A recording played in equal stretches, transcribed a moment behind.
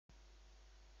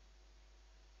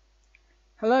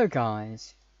Hello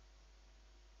guys,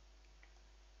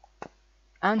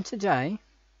 and today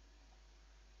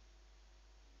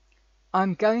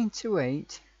I'm going to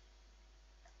eat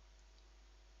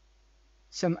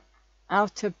some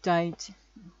out-of-date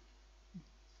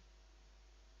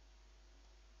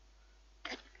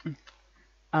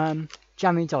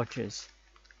Jammie Dodgers,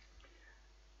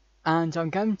 and I'm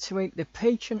going to eat the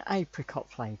Peach and Apricot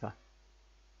flavour.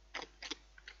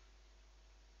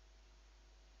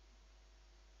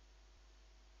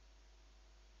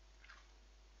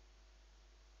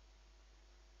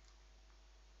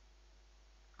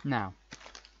 Now,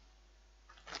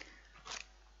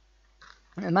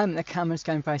 at the moment the camera's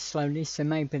going very slowly, so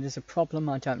maybe there's a problem,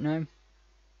 I don't know.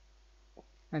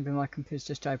 Maybe my computer's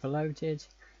just overloaded.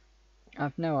 I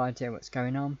have no idea what's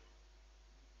going on.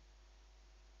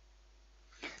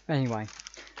 But anyway,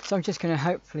 so I'm just going to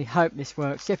hope this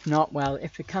works. If not, well,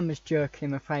 if the camera's jerky,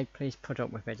 I'm afraid please put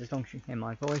up with it, as long as you can hear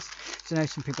my voice. So I know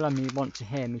some people only want to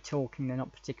hear me talking, they're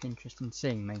not particularly interested in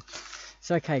seeing me.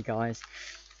 So okay guys,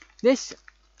 this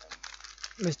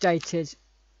was dated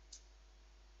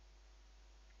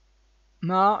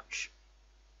March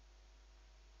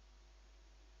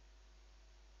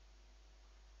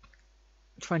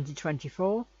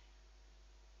 2024.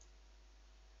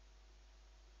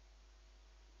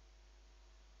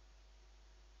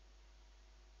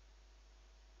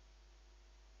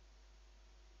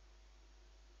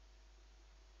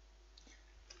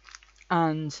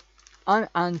 And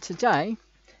today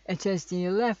it is the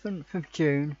 11th of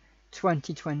June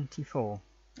 2024.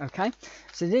 Okay,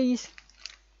 so these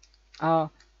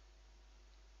are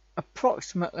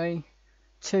approximately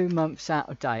 2 months out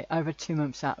of date, over 2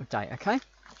 months out of date. Okay,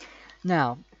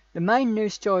 now the main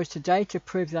news stories today, to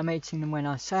prove that I'm eating them when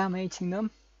I say I'm eating them,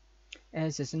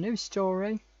 is there's a news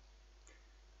story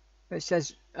that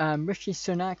says Rishi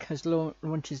Sunak has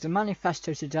launches the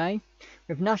manifesto today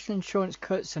with national insurance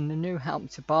cuts and the new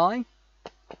Help to Buy.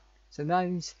 So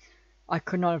those, I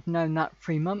could not have known that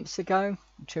 3 months ago,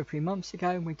 2 or 3 months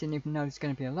ago. We didn't even know there was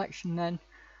going to be an election then.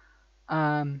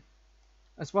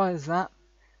 As well as that,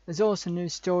 there's also a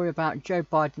news story about Joe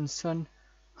Biden's son,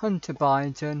 Hunter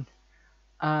Biden,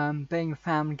 being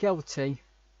found guilty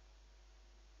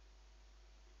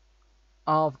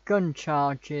of gun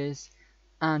charges,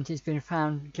 and he's been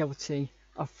found guilty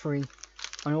of 3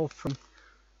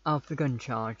 of the gun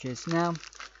charges. Now,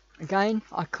 again,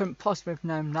 I couldn't possibly have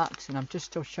known that, and I'm just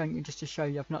still showing you just to show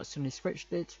you I've not suddenly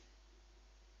switched it.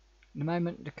 At the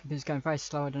moment, the computer's going very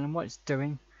slow. I don't know what it's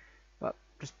doing, but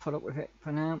just put up with it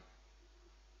for now.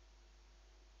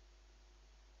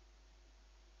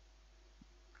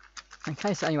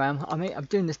 Okay, so anyway, I'm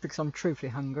doing this because I'm truthfully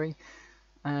hungry,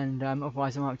 and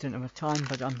otherwise I might have done it another time,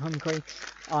 but I'm hungry.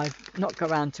 I've not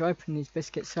got around to opening these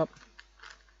biscuits up.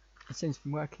 It seems to be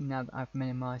working now that I've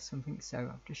minimised something, so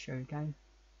I'll just show you again.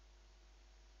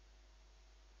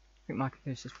 I think my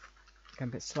computer's just going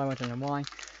a bit slow, I don't know why.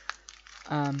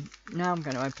 Now I'm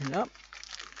going to open it up.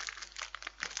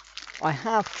 I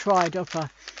have tried other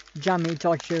Jammie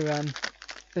Dodger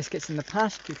biscuits in the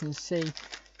past. You can see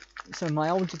some of my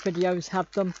older videos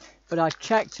have them, but I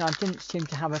checked and I didn't seem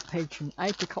to have a peach and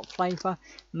apricot flavour.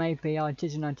 Maybe I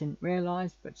did and I didn't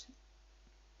realise, but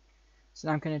so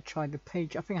now I'm going to try the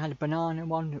peach. I think I had a banana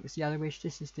one that was yellowish.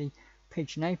 This is the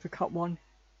peach and apricot one.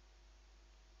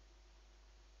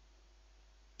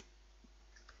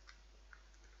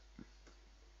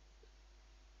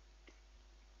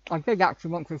 I did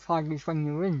actually want to try these when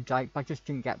you were in date, but I just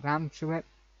didn't get round to it.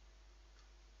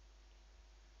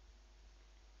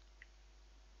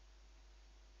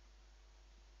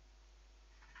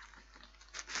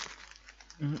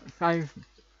 So,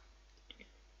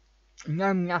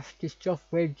 no nasty stuff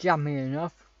with jammy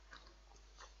enough.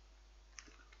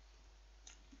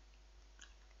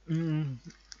 No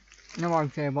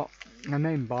idea what I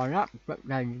mean by that, but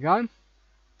there you go.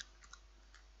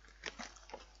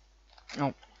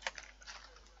 Oh.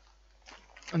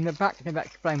 On the back they've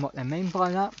explained what they mean by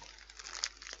that.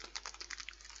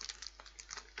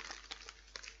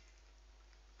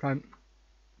 So,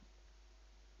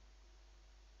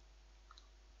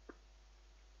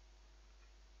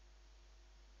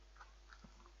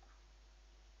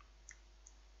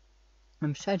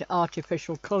 said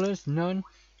artificial colours, none.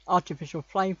 Artificial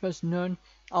flavours, none.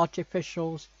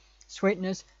 Artificial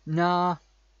sweeteners, nah.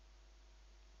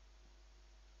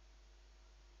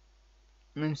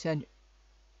 And said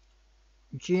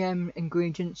GM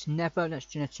ingredients, never. That's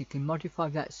genetically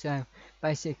modified. That's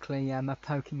basically a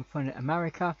poking fun at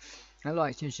America. I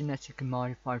like to genetically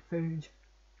modified food.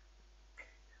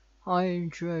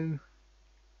 Hydrogenated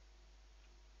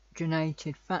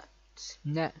fats,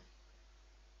 net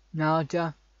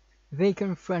Nada.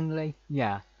 Vegan friendly,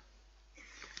 yeah.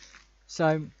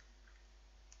 So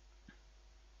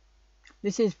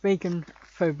this is vegan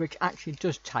food which actually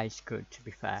does taste good, to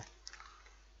be fair.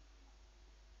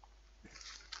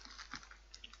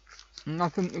 And I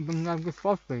think even though this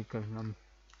was vegan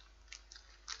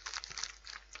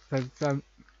food, so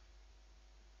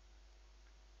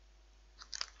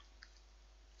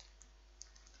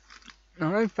I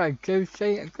don't say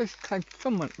juicy, it just tastes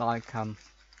somewhat like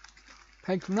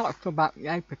peach. I'm not sure about the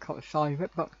apricot side of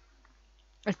it, but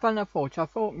it's better than I thought. I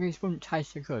thought these wouldn't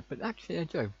taste so good, but actually they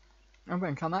do. I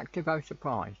think I'm actually very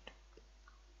surprised.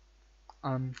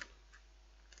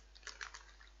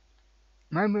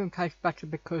 Maybe it tastes better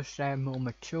because they're more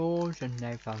matured and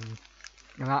they're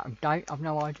out of date. I've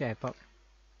no idea, but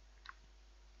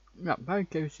yeah, very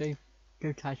juicy.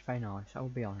 Do taste very nice, I will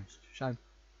be honest. So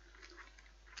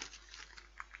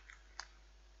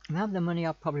if I have the money,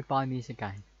 I'll probably buy these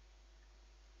again.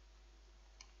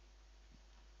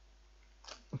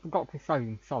 I forgot to show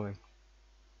you, sorry.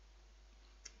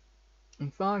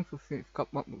 Inside, it's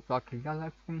got what looks like a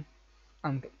yellow thing.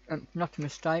 And not a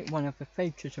mistake, one of the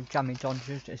features of Jammie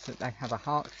Dodgers is that they have a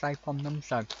heart shape on them,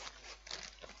 so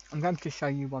I'm going to show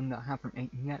you one that I haven't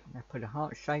eaten yet. They put a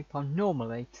heart shape on.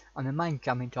 Normally, on the main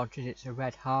Jammie Dodgers it's a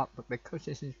red heart, but because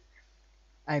this is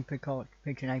apricot,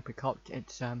 peach and apricot,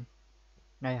 it's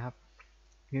they have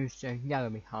used a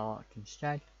yellowy heart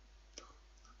instead.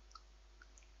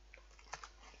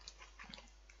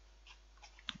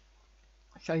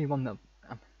 I'll show you one that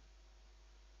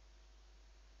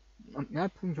the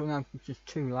openings will have just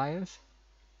 2 layers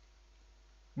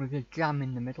with a jam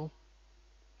in the middle,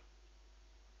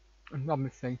 and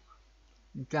obviously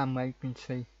the jam where you can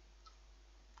see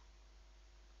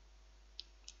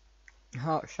the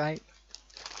heart shape.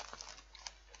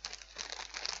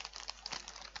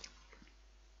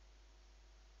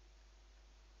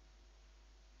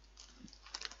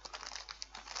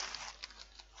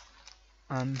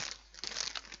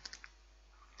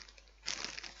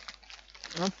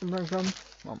 That's the version.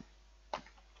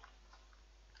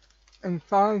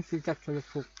 Inside you get a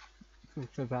little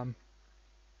sort of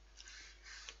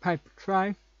paper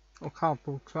tray or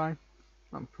cardboard tray.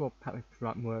 I'm sure paper is the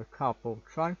right word, cardboard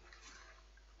tray.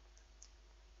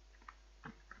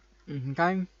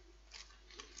 Again,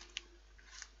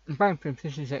 both of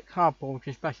this is it, cardboard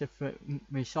is better for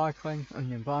recycling and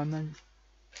the environment.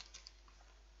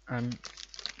 And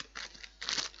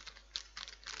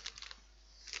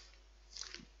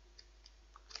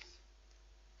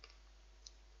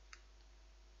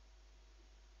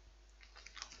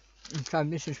so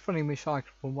this is fully recyclable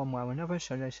one way or another,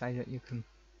 so they say that you can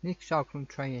recycle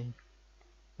tray in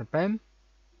the bin.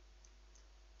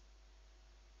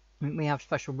 We have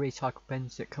special recycle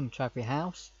bins that come to every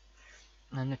house,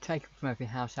 and they're taken from every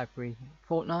house every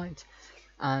fortnight,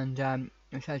 and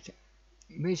it says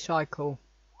recycle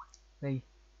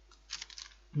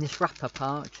this wrapper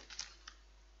part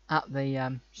at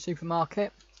the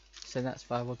supermarket, so that's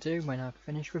what I will do when I've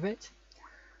finished with it.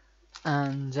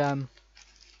 And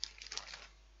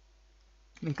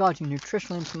regarding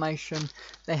nutritional information,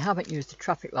 they haven't used the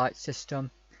traffic light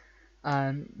system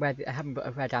where they haven't got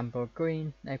a red, amber or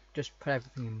green. They've just put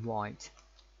everything in white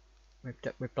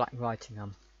with black writing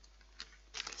on.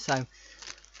 So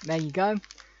there you go.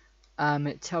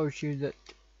 It tells you that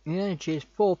the energy is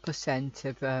 4%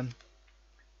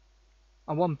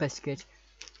 of one biscuit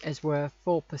is worth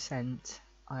 4%.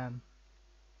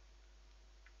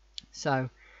 So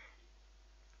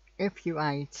if you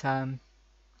ate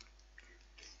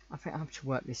I think I have to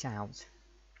work this out.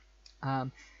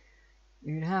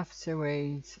 You'd have to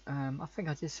eat, I think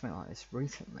I did something like this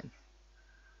recently.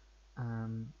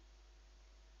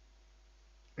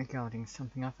 Regarding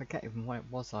something, I forget even what it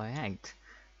was I ate.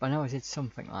 But I know I did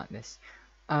something like this.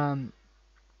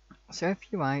 So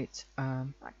if you ate,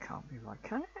 that can't be right,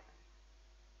 can it?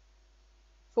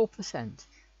 4%.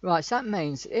 Right, so that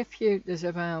means if there's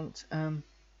about,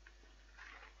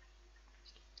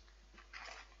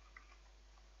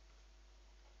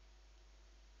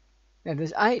 yeah,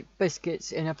 there's 8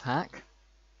 biscuits in a pack,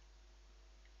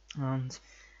 and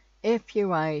if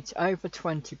you ate over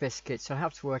 20 biscuits, I'll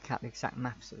have to work out the exact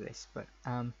maths of this, but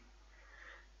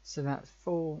so that's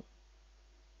 4%.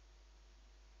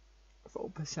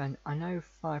 I know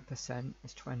 5%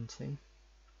 is 20.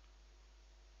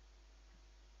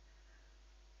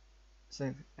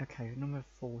 So okay, number of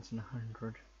 4s in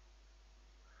 100.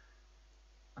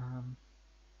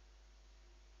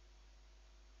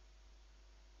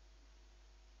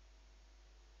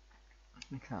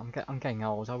 Okay, I'm getting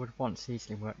old. I would once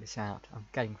easily work this out. I'm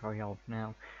getting very old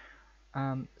now.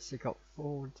 So you got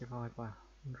 4 divided by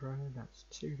 100, that's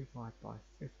 2 divided by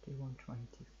 50,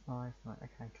 125, right,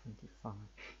 okay, 25.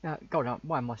 Yeah, God,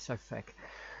 why am I so thick?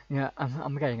 Yeah,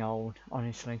 I'm getting old,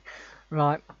 honestly.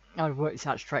 Right, I worked this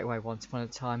out straight away once upon a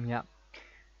time, yeah.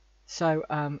 So,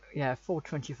 yeah,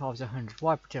 425 is 100.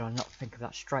 Why did I not think of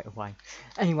that straight away?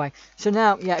 Anyway, so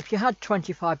now, yeah, if you had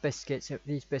 25 biscuits, of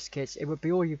these biscuits, it would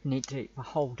be all you'd need to eat for a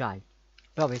whole day.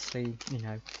 But obviously, you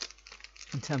know,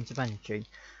 in terms of energy.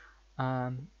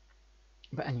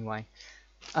 But anyway,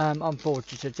 I'm bored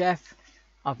you to death.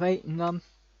 I've eaten them.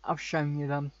 I've shown you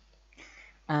them.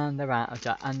 And they're out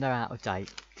of date.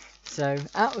 So,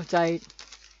 out of date,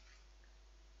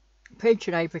 Peach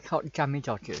and Apricot Jammie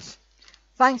Dodgers.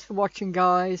 Thanks for watching,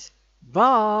 guys.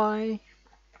 Bye.